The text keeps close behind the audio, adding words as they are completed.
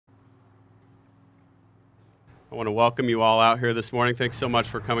I want to welcome you all out here this morning. Thanks so much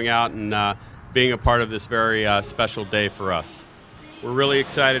for coming out and being a part of this very special day for us. We're really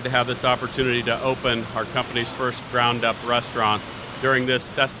excited to have this opportunity to open our company's first ground-up restaurant during this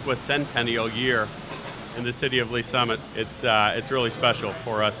sesquicentennial year in the city of Lee's Summit. It's really special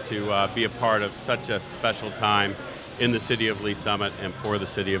for us to be a part of such a special time in the city of Lee's Summit and for the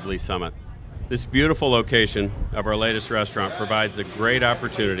city of Lee's Summit. This beautiful location of our latest restaurant provides a great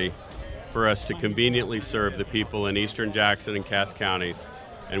opportunity for us to conveniently serve the people in Eastern Jackson and Cass counties,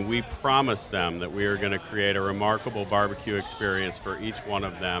 and we promise them that we are going to create a remarkable barbecue experience for each one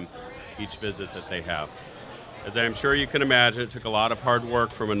of them, each visit that they have. As I am sure you can imagine, it took a lot of hard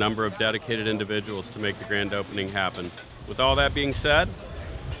work from a number of dedicated individuals to make the grand opening happen. With all that being said,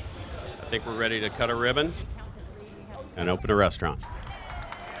 I think we're ready to cut a ribbon and open a restaurant.